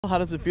How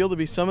does it feel to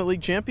be Summit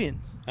League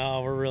champions?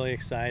 Oh, we're really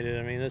excited.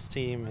 I mean, this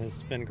team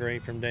has been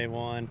great from day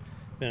one.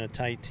 Been a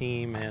tight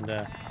team,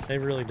 and they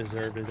really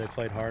deserved it. They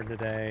played hard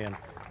today, and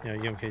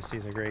UMKC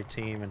is a great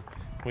team, and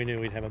we knew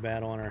we'd have a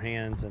battle on our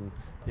hands, and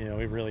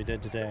we really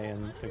did today.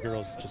 And the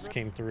girls just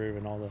came through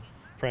in all the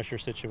pressure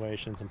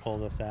situations and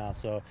pulled us out.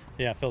 So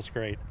yeah, it feels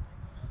great.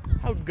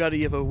 How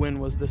gutty of a win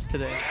was this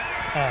today?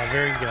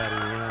 Very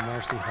gutty.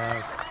 Marcy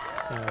Huck.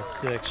 At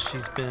 6,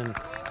 she's been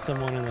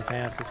someone in the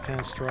past that's kind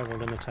of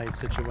struggled in the tight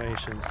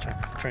situations,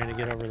 trying to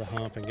get over the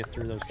hump and get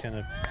through those kind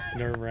of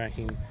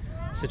nerve-wracking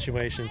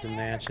situations and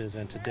matches.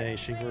 And today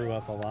she grew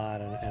up a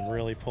lot and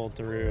really pulled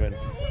through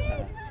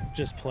and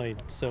just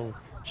played so.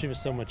 She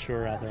was so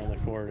mature out there on the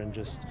court and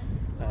just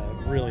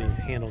really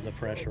handled the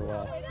pressure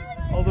well.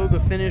 Although the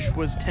finish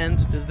was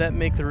tense, does that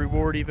make the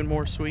reward even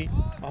more sweet?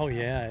 Oh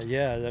yeah.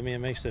 I mean, it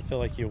makes it feel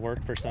like you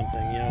worked for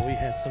something. We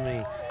had so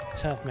many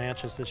tough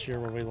matches this year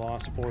where we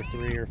lost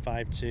 4-3 or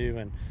 5-2,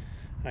 and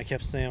I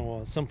kept saying,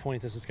 well, at some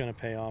point this is going to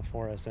pay off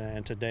for us,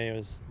 and today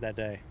was that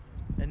day.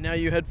 And now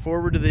you head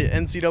forward to the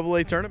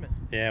NCAA tournament.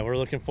 Yeah, we're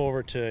looking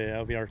forward to it.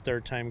 It'll be our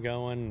 3rd time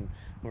going, and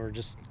we're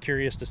just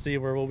curious to see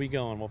where we'll be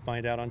going. We'll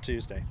find out on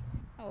Tuesday.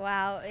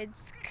 Wow,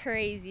 it's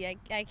crazy. I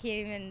can't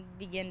even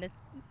begin to.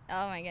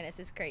 Oh my goodness,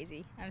 it's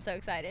crazy. I'm so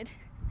excited.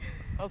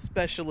 How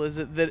special is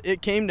it that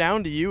it came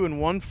down to you in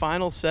one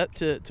final set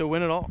to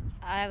win it all?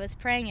 I was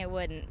praying it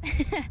wouldn't.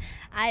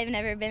 I've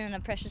never been in a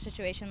pressure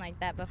situation like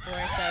that before,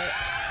 so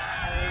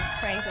I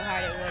was praying so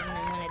hard it wouldn't,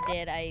 and when it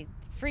did, I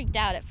freaked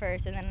out at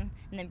first, and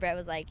then Brett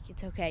was like,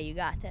 "It's okay, you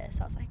got this."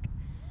 I was like,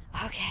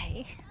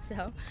 "Okay."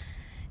 So,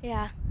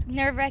 yeah,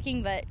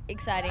 nerve-wracking but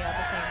exciting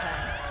at the same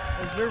time.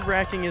 As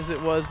nerve-wracking as it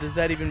was, does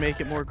that even make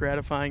it more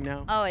gratifying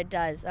now? Oh, it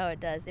does. Oh, it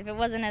does. If it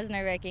wasn't as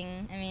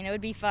nerve-wracking, I mean, it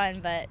would be fun,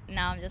 but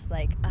now I'm just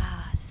like,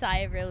 sigh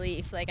of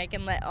relief. Like, I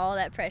can let all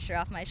that pressure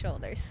off my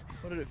shoulders.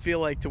 What did it feel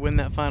like to win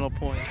that final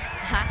point?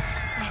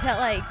 I felt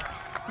like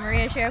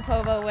Maria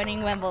Sharapova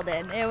winning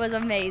Wimbledon. It was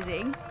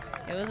amazing.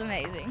 It was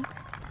amazing.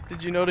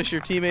 Did you notice your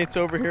teammates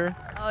over here?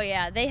 Oh,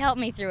 yeah. They helped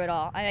me through it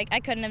all.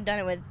 I couldn't have done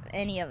it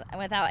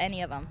without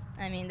any of them.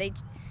 I mean,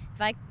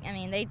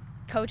 they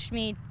coached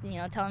me,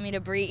 telling me to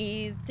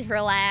breathe, to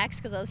relax,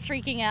 because I was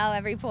freaking out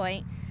every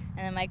point.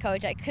 And then my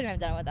coach, I couldn't have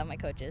done it without my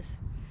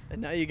coaches.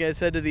 And now you guys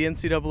head to the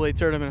NCAA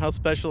tournament. How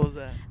special is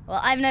that?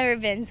 Well, I've never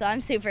been, so I'm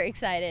super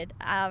excited.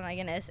 Oh my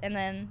goodness! And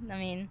then, I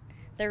mean,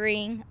 the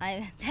ring.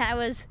 That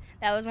was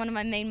one of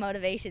my main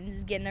motivations,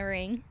 is getting a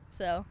ring.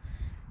 So,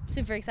 I'm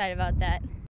super excited about that.